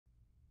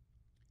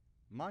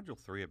Module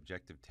 3,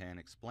 Objective 10,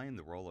 explain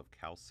the role of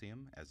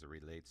calcium as it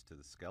relates to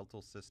the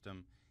skeletal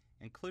system,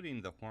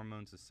 including the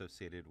hormones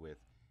associated with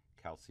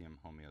calcium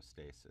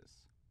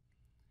homeostasis.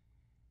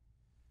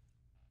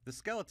 The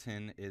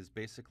skeleton is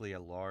basically a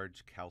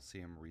large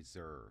calcium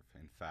reserve.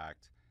 In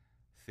fact,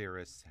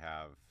 theorists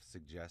have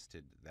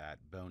suggested that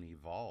bone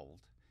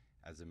evolved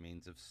as a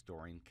means of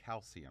storing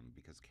calcium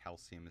because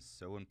calcium is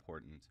so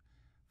important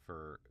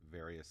for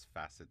various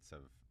facets of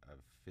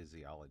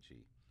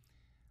physiology.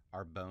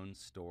 Our bones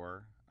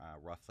store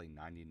roughly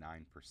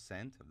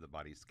 99% of the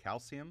body's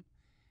calcium,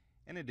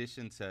 in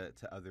addition to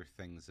other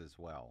things as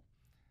well,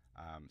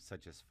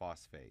 such as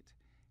phosphate.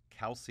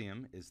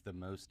 Calcium is the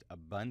most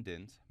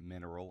abundant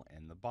mineral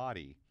in the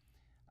body.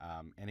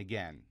 And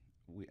again,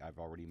 I've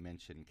already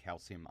mentioned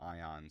calcium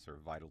ions are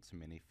vital to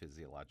many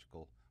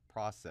physiological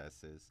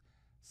processes,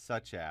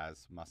 such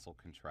as muscle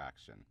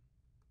contraction.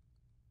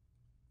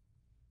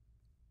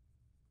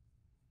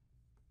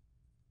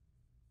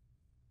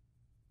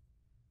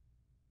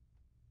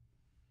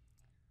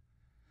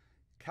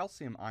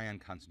 Calcium ion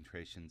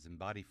concentrations in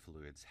body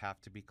fluids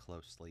have to be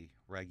closely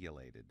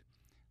regulated.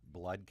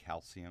 Blood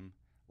calcium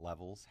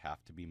levels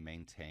have to be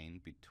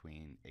maintained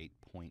between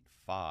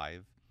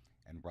 8.5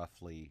 and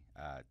roughly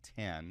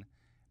 10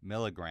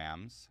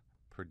 milligrams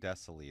per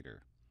deciliter.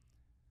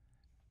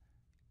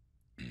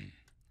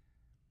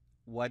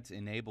 What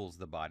enables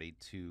the body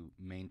to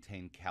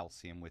maintain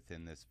calcium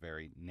within this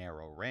very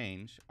narrow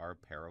range are a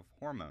pair of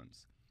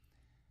hormones.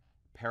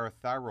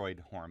 Parathyroid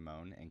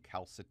hormone and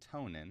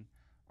calcitonin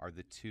are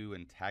the two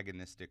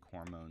antagonistic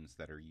hormones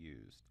that are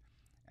used.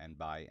 And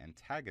by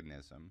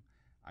antagonism,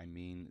 I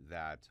mean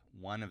that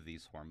one of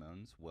these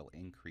hormones will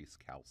increase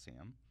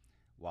calcium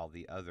while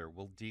the other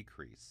will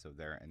decrease, so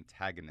they're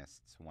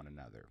antagonists to one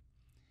another.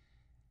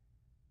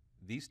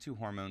 These two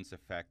hormones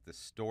affect the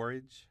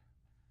storage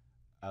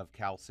of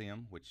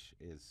calcium, which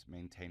is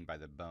maintained by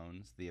the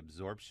bones, the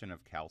absorption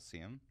of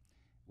calcium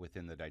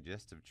within the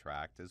digestive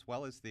tract, as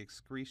well as the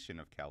excretion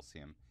of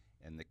calcium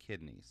in the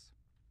kidneys.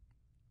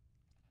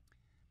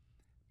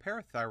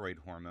 Parathyroid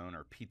hormone,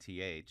 or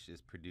PTH,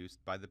 is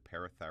produced by the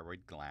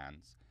parathyroid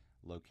glands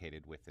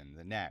located within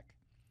the neck.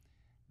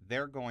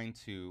 They're going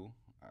to,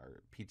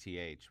 or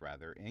PTH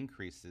rather,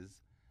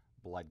 increases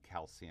blood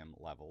calcium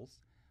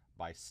levels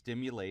by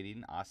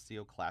stimulating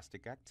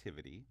osteoclastic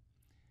activity.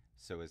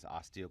 So as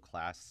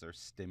osteoclasts are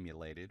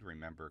stimulated,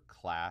 remember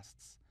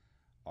clasts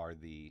are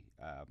the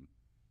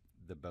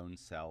bone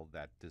cell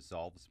that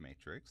dissolves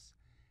matrix,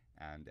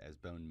 and as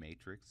bone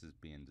matrix is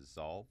being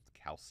dissolved,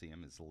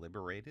 calcium is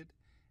liberated,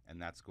 and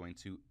that's going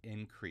to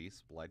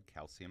increase blood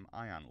calcium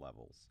ion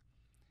levels.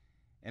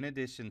 In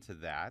addition to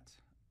that,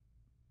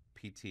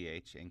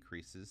 PTH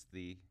increases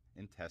the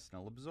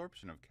intestinal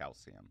absorption of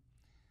calcium.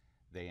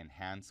 They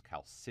enhance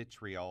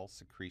calcitriol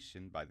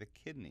secretion by the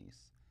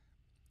kidneys.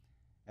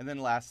 And then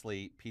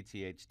lastly,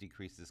 PTH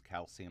decreases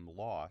calcium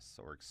loss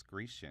or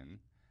excretion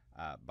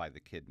by the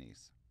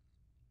kidneys.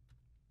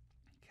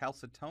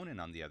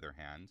 Calcitonin, on the other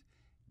hand,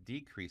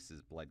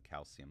 decreases blood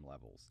calcium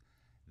levels.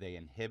 They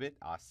inhibit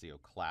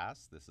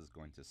osteoclasts. This is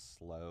going to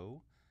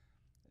slow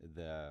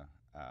the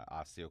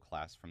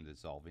osteoclasts from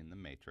dissolving the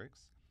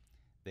matrix.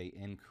 They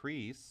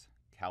increase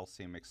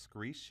calcium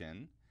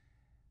excretion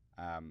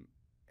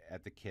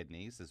at the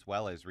kidneys, as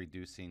well as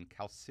reducing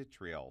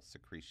calcitriol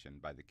secretion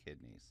by the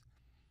kidneys.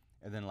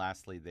 And then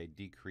lastly, they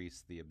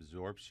decrease the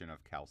absorption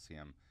of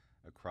calcium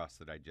across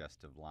the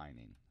digestive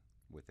lining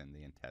within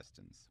the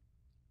intestines.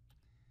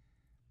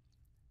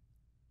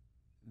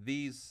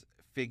 These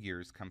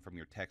figures come from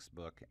your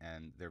textbook,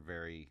 and they're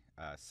very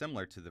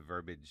similar to the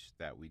verbiage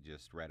that we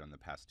just read on the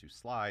past two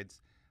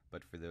slides,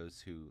 but for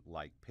those who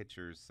like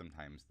pictures,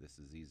 sometimes this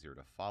is easier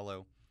to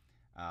follow.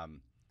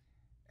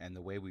 And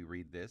the way we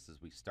read this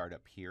is we start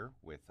up here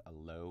with a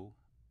low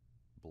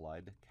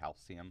blood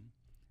calcium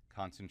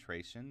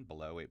concentration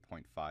below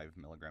 8.5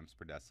 milligrams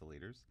per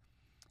deciliters.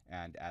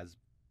 And as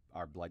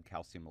our blood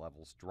calcium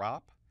levels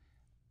drop,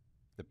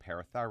 the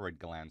parathyroid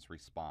glands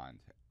respond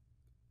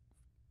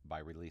by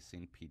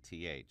releasing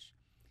PTH.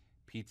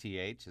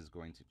 PTH is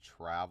going to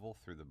travel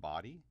through the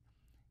body,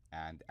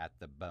 and at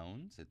the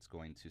bones, it's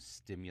going to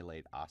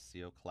stimulate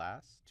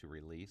osteoclasts to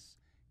release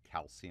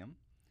calcium.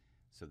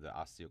 So the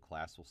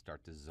osteoclasts will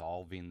start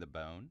dissolving the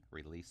bone,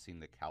 releasing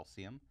the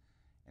calcium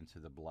into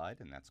the blood,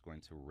 and that's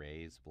going to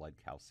raise blood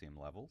calcium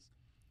levels.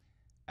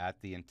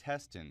 At the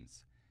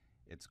intestines,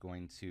 it's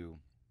going to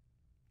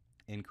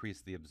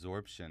increase the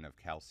absorption of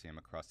calcium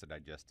across the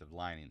digestive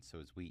lining. So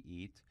as we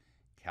eat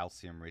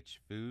calcium-rich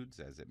foods,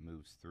 as it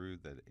moves through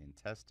the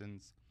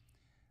intestines,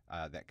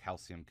 that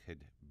calcium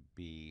could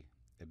be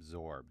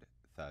absorbed,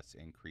 thus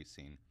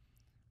increasing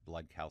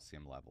blood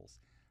calcium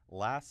levels.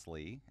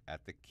 Lastly,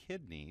 at the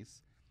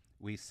kidneys,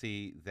 we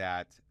see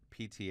that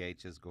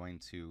PTH is going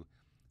to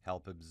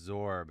help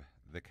absorb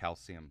the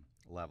calcium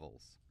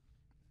levels.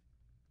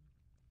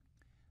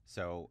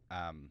 So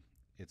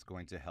it's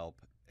going to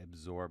help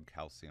absorb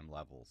calcium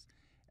levels.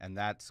 And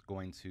that's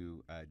going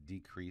to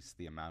decrease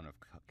the amount of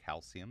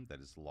calcium that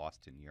is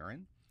lost in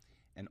urine.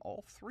 And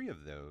all three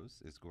of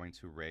those is going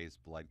to raise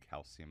blood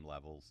calcium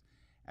levels.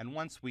 And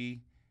once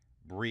we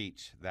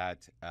breach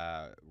that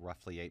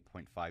roughly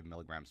 8.5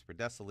 milligrams per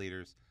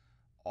deciliters,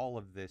 all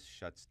of this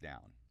shuts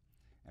down.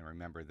 And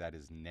remember, that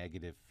is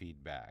negative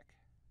feedback.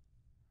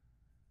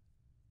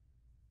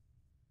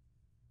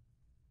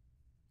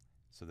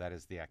 So that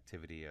is the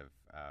activity of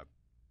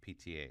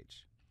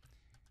PTH.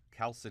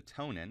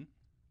 Calcitonin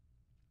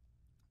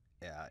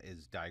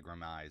is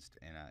diagramized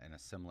in a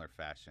similar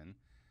fashion.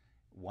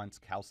 Once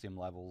calcium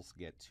levels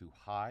get too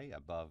high,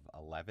 above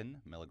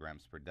 11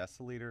 milligrams per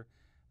deciliter,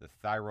 the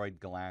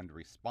thyroid gland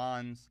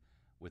responds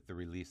with the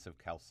release of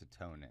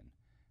calcitonin.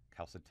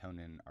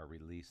 Calcitonin are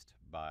released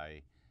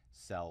by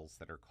cells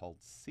that are called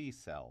C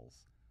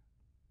cells,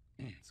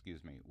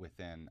 excuse me,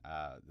 within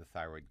the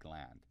thyroid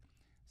gland.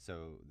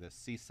 So the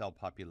C cell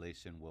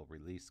population will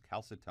release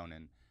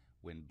calcitonin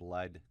when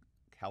blood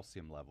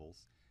calcium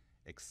levels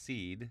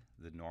exceed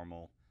the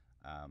normal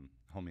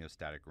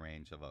homeostatic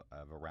range of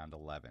around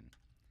 11.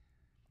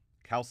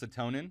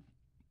 Calcitonin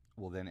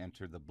will then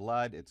enter the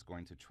blood. It's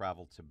going to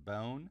travel to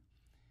bone.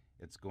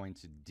 It's going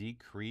to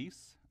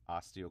decrease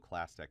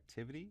osteoclast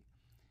activity,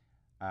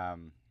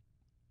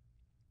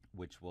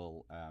 which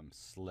will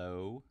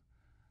slow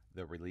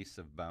the release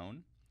of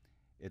bone.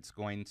 It's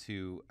going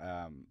to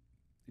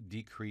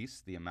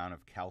decrease the amount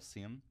of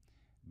calcium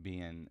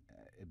being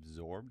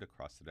absorbed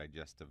across the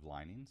digestive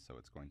lining, so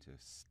it's going to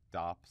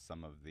stop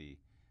some of the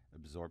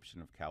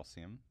absorption of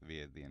calcium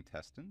via the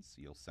intestines.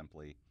 You'll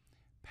simply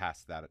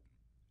pass that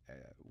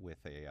with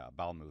a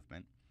bowel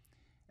movement.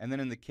 And then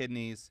in the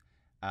kidneys,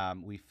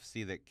 we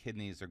see that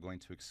kidneys are going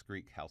to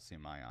excrete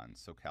calcium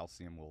ions, so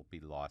calcium will be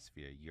lost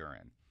via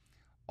urine.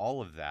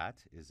 All of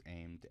that is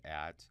aimed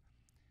at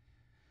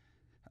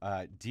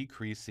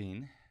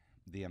decreasing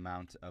the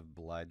amount of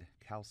blood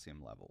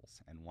calcium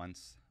levels. And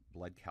once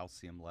blood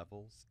calcium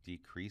levels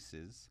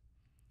decreases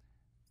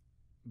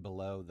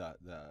below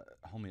the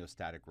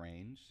homeostatic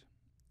range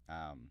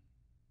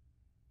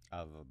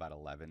of about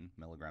 11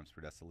 milligrams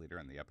per deciliter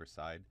on the upper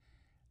side,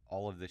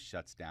 all of this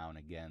shuts down.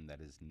 Again,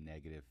 that is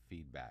negative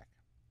feedback.